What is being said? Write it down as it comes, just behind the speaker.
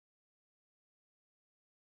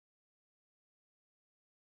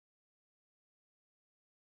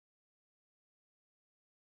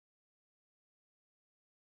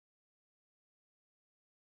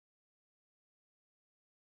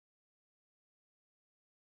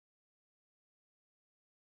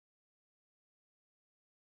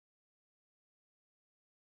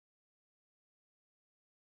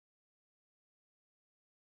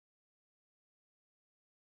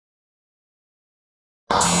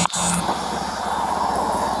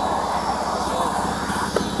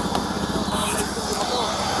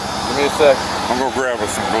second. I'm gonna grab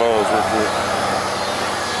us some gloves real quick.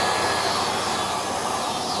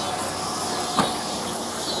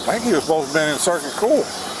 I think he was supposed to be in circuit court.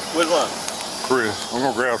 Which one? Chris, I'm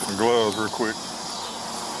gonna grab some gloves real quick.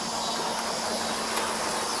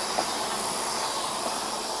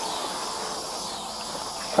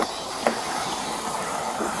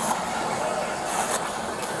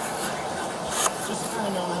 Just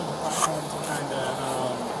kind of on the platform to kind of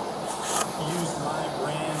use my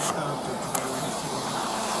brand to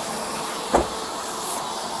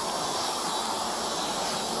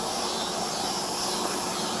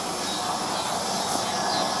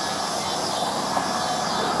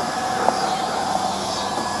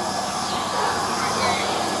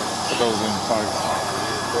Those in the pocket.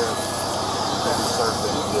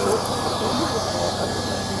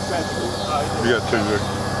 You got two there.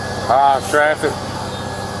 traffic.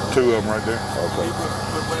 Two of them right there. Okay.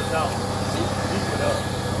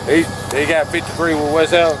 He got 53 with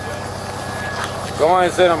West House. Go ahead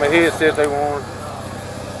and send them ahead, see if they want it.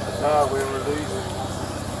 No, we release it.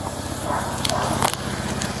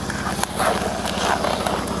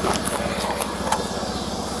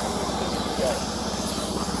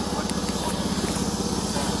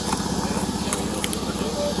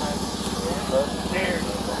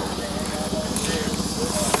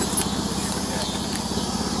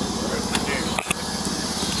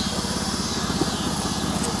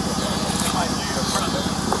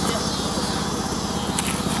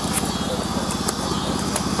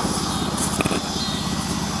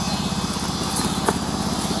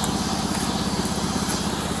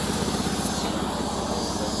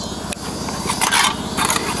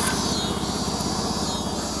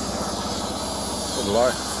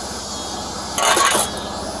 Light.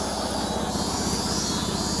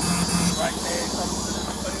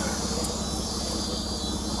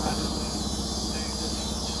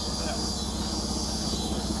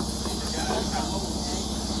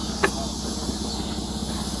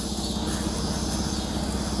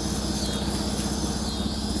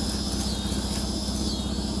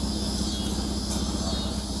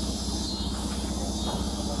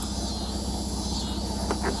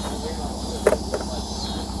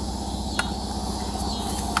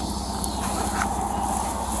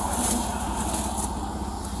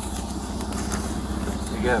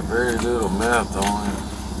 He got very little mouth on him.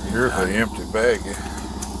 Here's an empty baggie.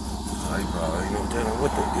 They probably ain't gonna tell him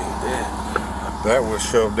what they did there. That was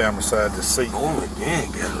shoved down beside the seat. Oh my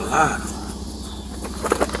God, got a lot.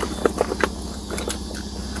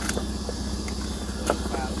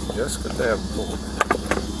 Jessica Davenport.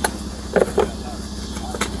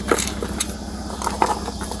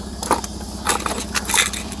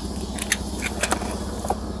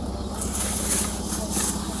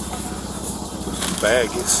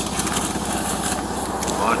 Baggies.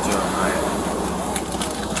 Bunch of them, man.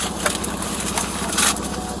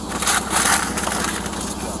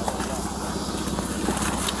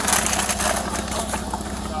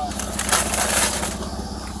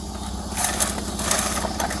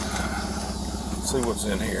 See what's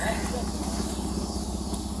in here.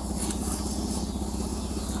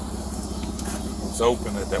 It's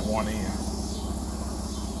open at that one end.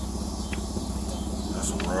 That's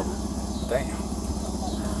some rubber. Damn.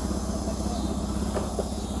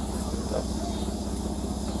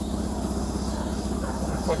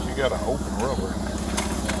 I thought you got an open rubber in there.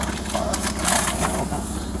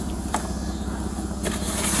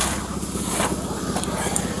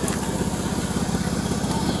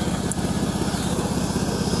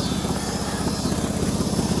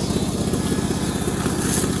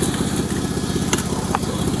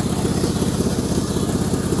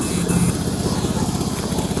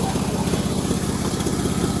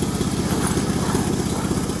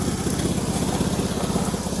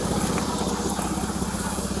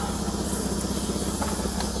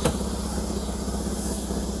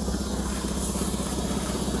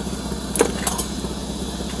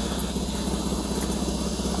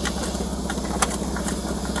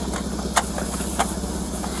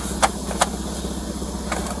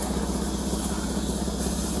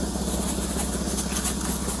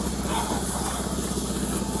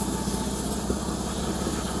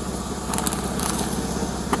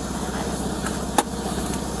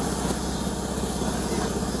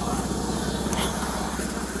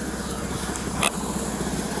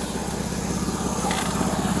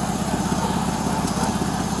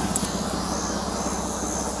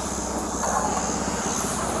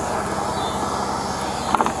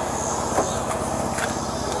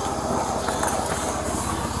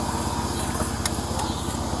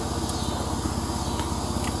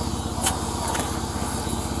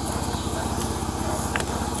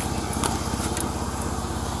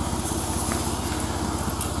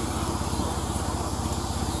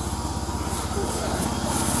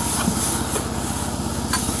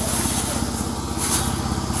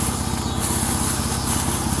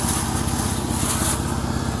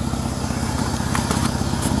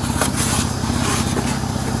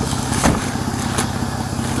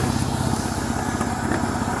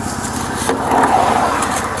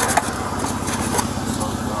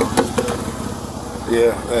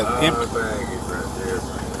 empty. Baggage right there.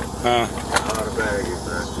 Huh? All the baggage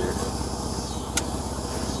right there.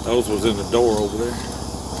 Those was in the door over there.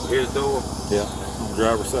 His door? Yeah, on the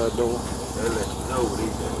driver's side door. They let you know what he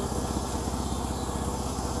doing.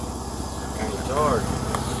 Can't charge you.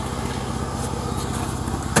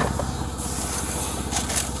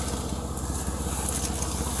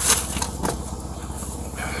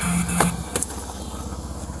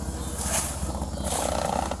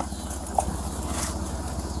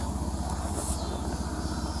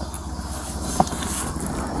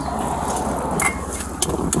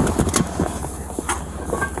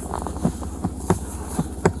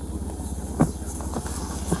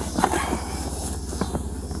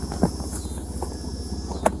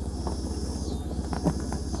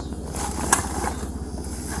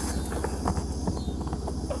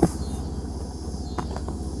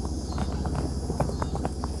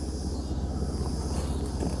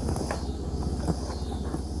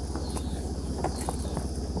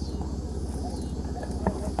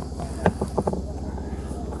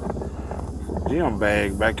 Gym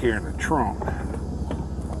bag back here in the trunk.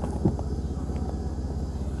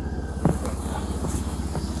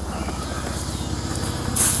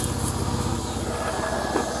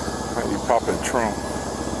 How you pop in the trunk?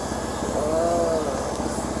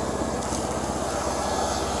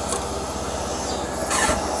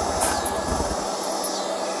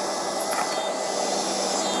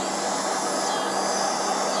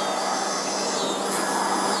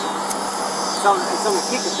 It's on the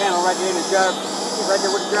kicker panel right there in the driver. Right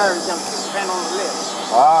there with the driver is on the kicker panel on the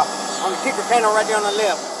left. On the kicker panel right there on the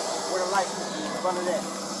left. Where the light is in front of that.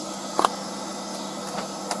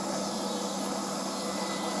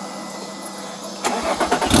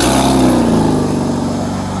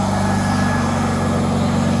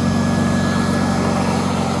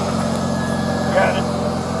 Got it.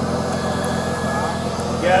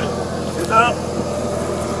 Got it. It's up.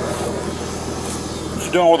 What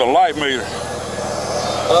you doing with a light meter?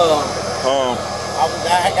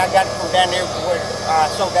 I got it from down there where I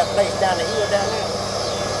sold that place down the hill down there.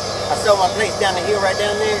 I sold my place down the hill right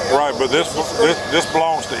down there. Right, but this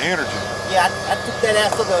belongs to Energy. Yeah, I took that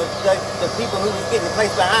out so the people who was getting the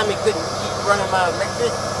place behind me couldn't keep running my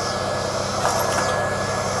electricity.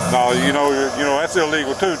 No, you know that's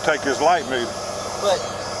illegal too. Take his light meter.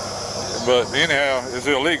 But anyhow, it's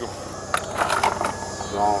illegal.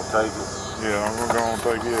 Go on, take it. Yeah, I'm gonna go and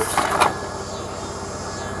take it.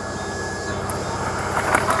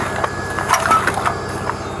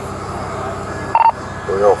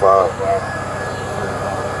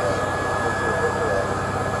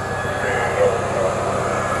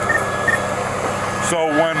 So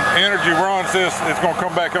when Energy runs this, it's gonna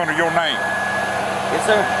come back under your name. yes,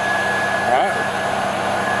 sir. All right.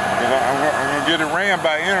 'Cause I'm gonna get it ran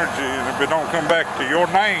by Energy, and if it don't come back to your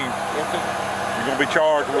name, Yes, sir. you're gonna be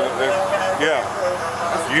charged with it. Yeah.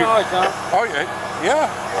 That's a charge, huh? Oh yeah. Yeah.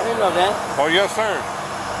 I didn't know that. Oh yes, sir.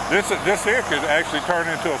 This here could actually turn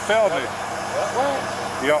into a felony. What?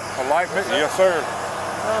 Yeah, a light meter. Yes, sir.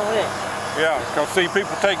 Oh, yeah. Yeah, because see,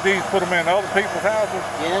 people take these, put them in other people's houses,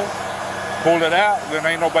 Yeah. pull it out, then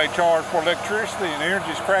ain't nobody charged for electricity, and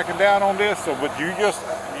Energy's cracking down on this. So, but you just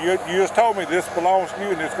told me this belongs to you,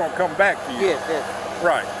 and it's gonna come back to you. Yes, yes.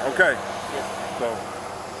 Right. Okay. Yes. So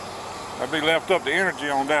I'd be left up to Energy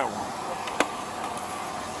on that one.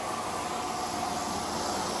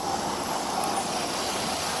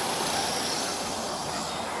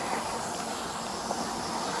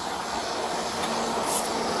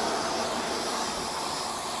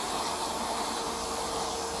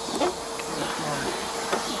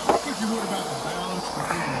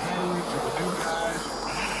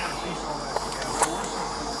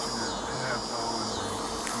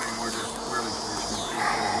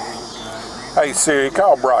 Hey Siri,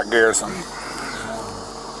 call Brock Garrison.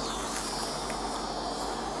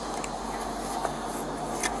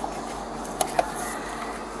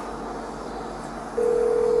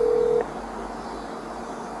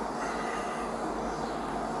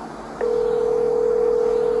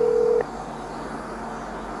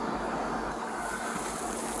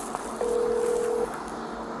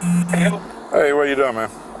 Hey, what you doing, man?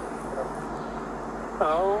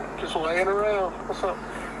 Oh, just laying around. What's up?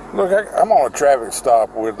 Look, I'm on a traffic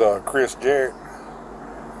stop with Chris Jarrett,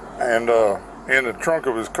 and in the trunk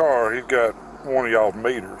of his car, he's got one of y'all's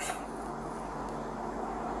meters.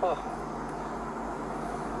 Huh.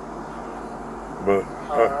 But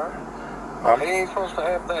Alright. He ain't supposed to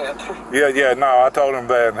have that. yeah, no, I told him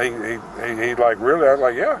that, and he like, really? I was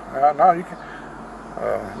like, yeah, no, you can.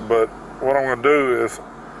 But what I'm gonna do is,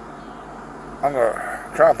 I'm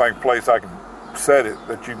gonna try to think of a place I can set it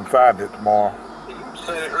that you can find it tomorrow. You can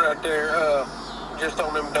set it right there, just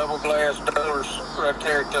on them double glass doors right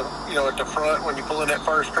there at the, at the front when you pull in that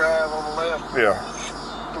first drive on the left. Yeah.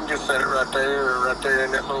 You can just set it right there or right there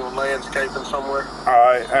in that little landscaping somewhere. All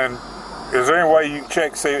right, and is there any way you can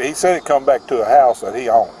check, see, he said it come back to a house that he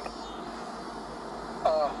owned.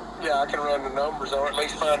 Yeah, I can run the numbers or at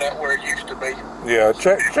least find out where it used to be. Yeah,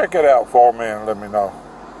 check it out for me and let me know.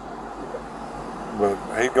 But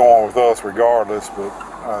he's going with us regardless, but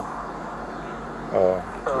all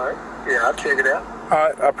right. Yeah, I'll check it out. all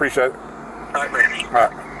right, I appreciate it. All right, man. All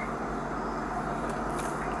right.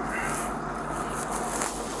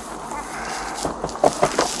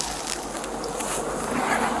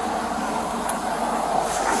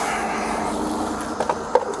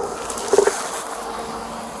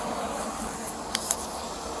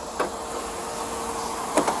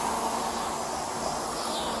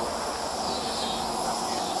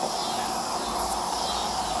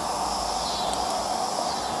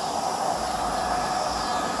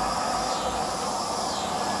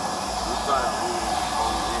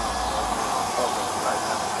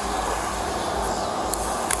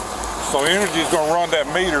 So Energy's gonna run that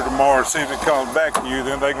meter tomorrow, see if it comes back to you,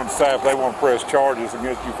 then they're gonna decide if they want to press charges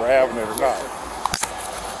against you for having it or not.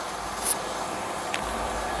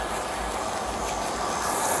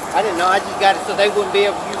 I didn't know, I just got it so they wouldn't be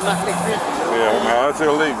able to use my electricity. Yeah, no, that's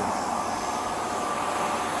illegal.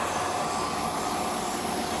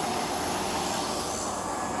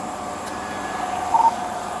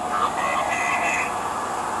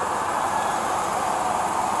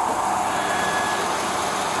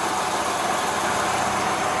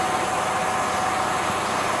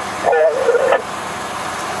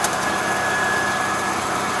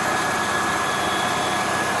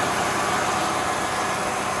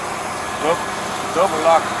 Double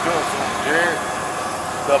lock the doors on Jared.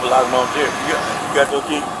 Double lock them on Jared. You got your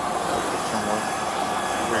key?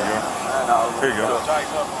 Here you go. Here you go.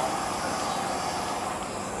 Tighten up on.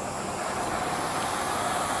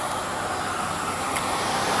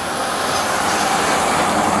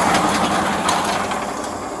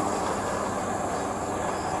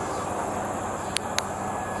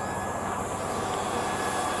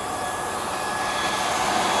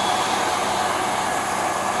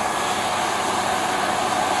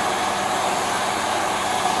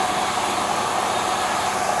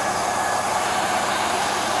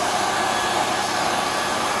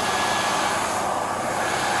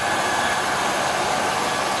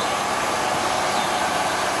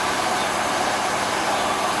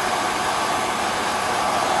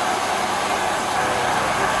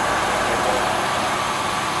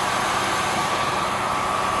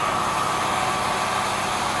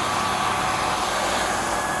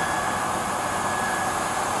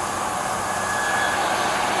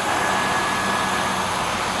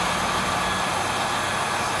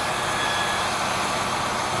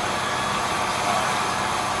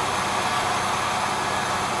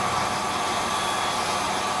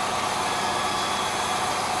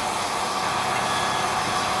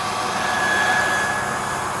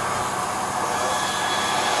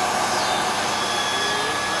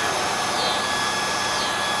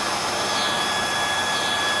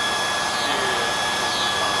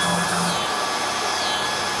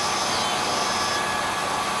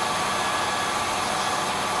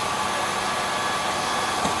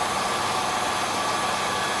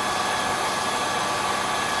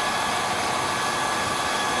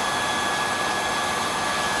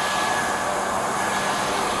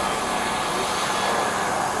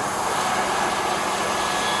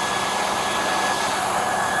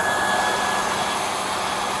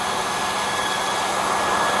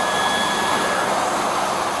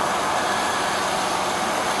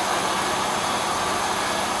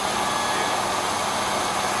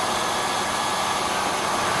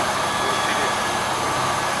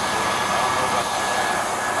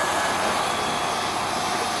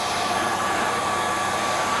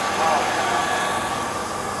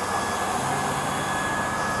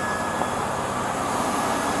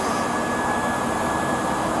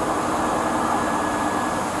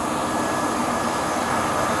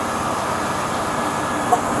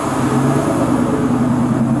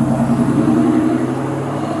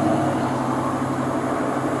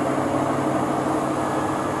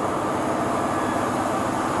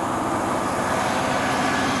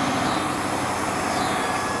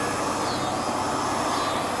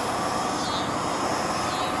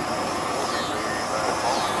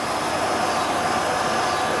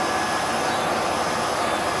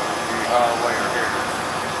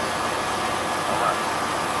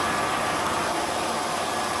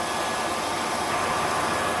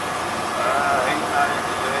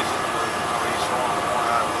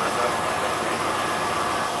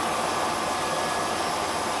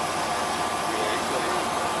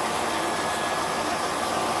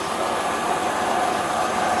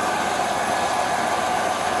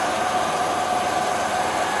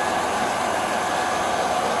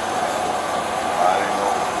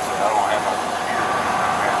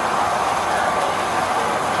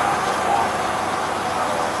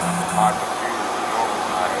 my computer is over when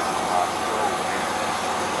I had my control in.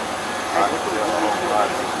 I can tell a whole lot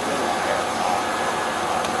of people don't have it on.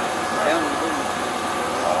 I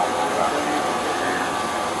don't know about people here.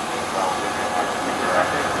 If I was looking at my computer, I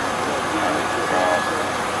could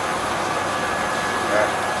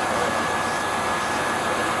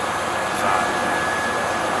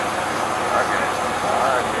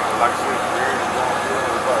like I said, weird is going good.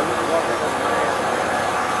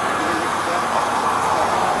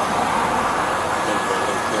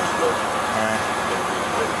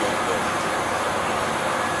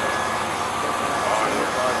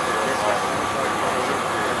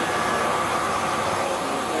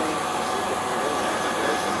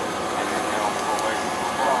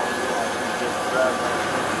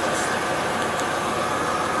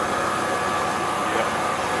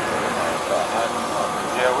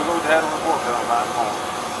 Yeah, we're going to have a report done on my phone.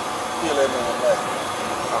 He'll let me know that.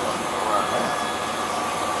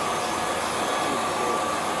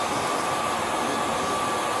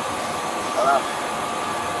 Hello?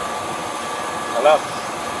 Hello?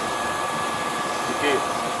 You did?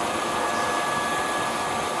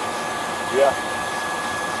 Yeah.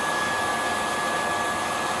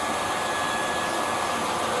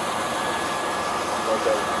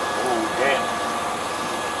 Okay. Oh, damn.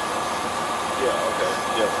 Yeah, okay,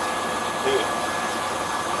 yeah. Here.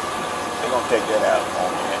 They're gonna take that out on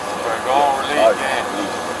me. Okay, go on, release that.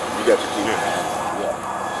 You got your key. Yeah.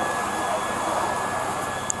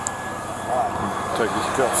 Take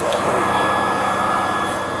these cups off.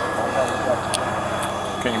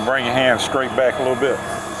 Can you bring your hands straight back a little bit?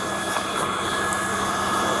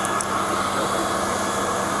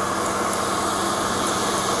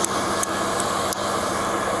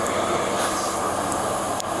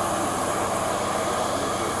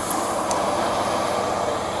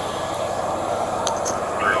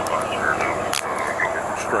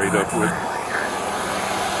 Straight up with.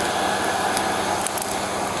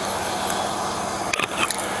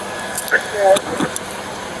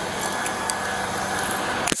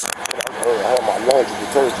 I have my laundry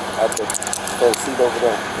detergent out the front seat over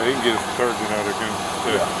there. Yeah, he can get his detergent out of there.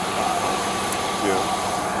 Yeah.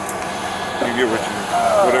 You can get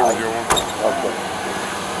whatever you want. Okay.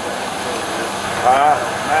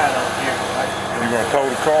 You gonna tow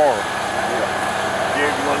the car? You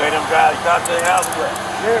gonna let them guys out to the house or what?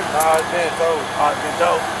 Yeah. No, it's been told. Oh, it's been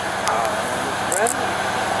told.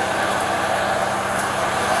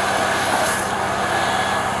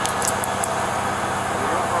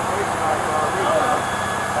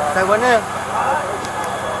 Say what now?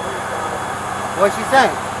 What's she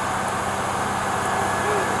saying?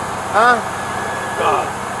 Huh?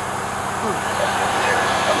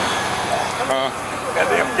 Got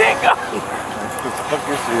them dick up. Fuck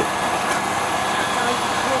this shit.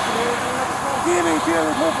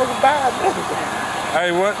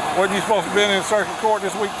 Hey, what you supposed to be in circuit court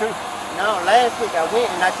this week too? No, last week I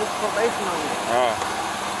went and I took probation on you.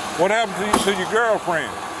 What happened to your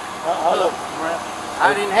girlfriend? Look,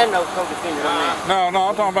 I didn't have no co-defendant on that. No,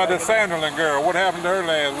 I'm talking about the Sanderlin girl. What happened to her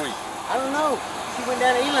last week? I don't know. She went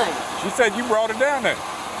down to Elaine. She said you brought her down there.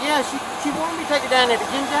 Yeah, she wanted me to take her down there to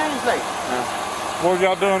Jim James place. What was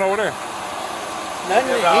y'all doing over there?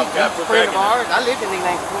 Nothing. He's a friend of ours. I lived in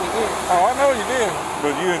Elaine for 20 years. Oh, I know you did.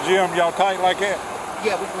 But you and Jim, y'all tight like that?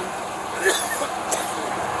 Yeah, we can.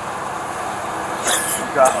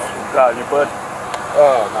 God, your bud?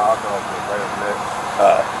 No, I'm not right on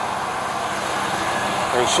that.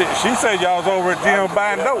 Well, she said y'all was over at Jim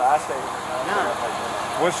buying dope. I say,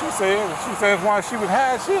 What she says why she was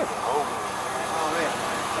high as shit.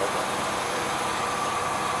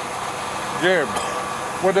 Jeremy,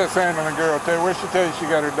 what that Sanderlin girl tell you? Where she tell you she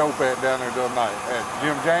got her dope at down there the other night? At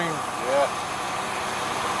Jim James? yeah.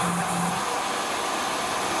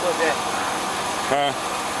 What's that? Huh?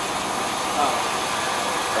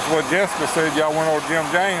 That's what Jessica said. Y'all went over to Jim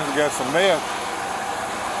James and got some meth.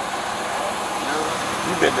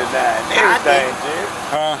 You been denying everything, Jim.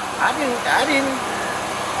 Huh? I didn't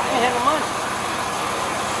have no money.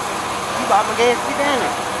 He bought my gas to get down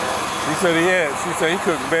there. She said he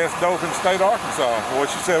cooked the best dope in the state of Arkansas. Well,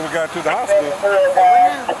 she said we got to the hospital.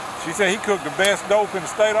 She said he cooked the best dope in the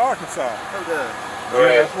state of Arkansas. Who does?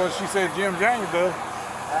 Yeah, that's what she said Jim James does.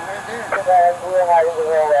 I heard that.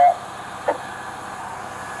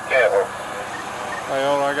 Hey,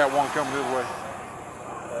 hold on, I got one coming this way.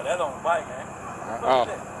 That's on the bike, man.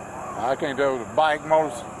 I can't tell if it's a bike,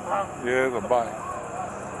 motor. Yeah, it's a bike.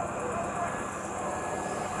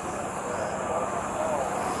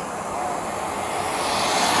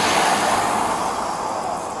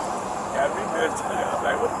 Got me good. I was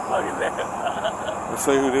like, what the fuck is that? Let's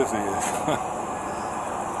see who this is.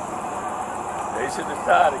 should have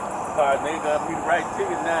started. They got me the right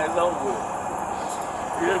ticket, now it's over with.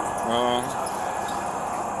 You know?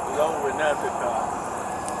 It's over with now,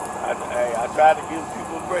 I try to give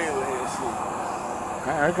people a break with here and shit.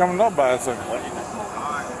 I ain't coming up by a second. What you do?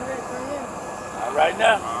 Right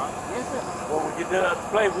now? Yes, sir. When we get done to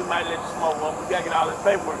play, we might let you smoke one. We gotta get all this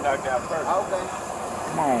paperwork knocked out first. Okay.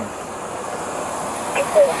 Come on. I'll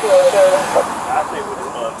stay with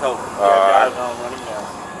the token. Alright. I'm gonna run him down.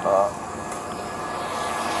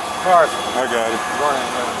 Carson. I got it. Go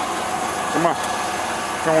ahead, man. Come on.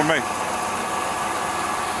 Come with me.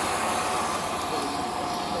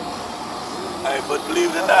 Hey, but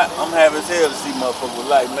believe it or not, I'm happy as hell to see motherfuckers with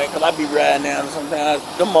lights, man. Cause I be riding down and sometimes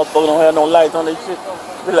them motherfuckers don't have no lights on their shit.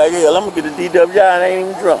 Be like, hell, I'm gonna get a DWI and I ain't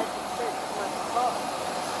even drunk.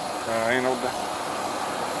 Ain't no doubt.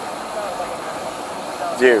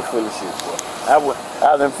 Jerry full of shit, boy. I was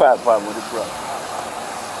in fire department with his brother.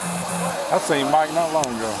 I seen Mike not long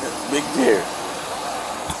ago. Big Jerry.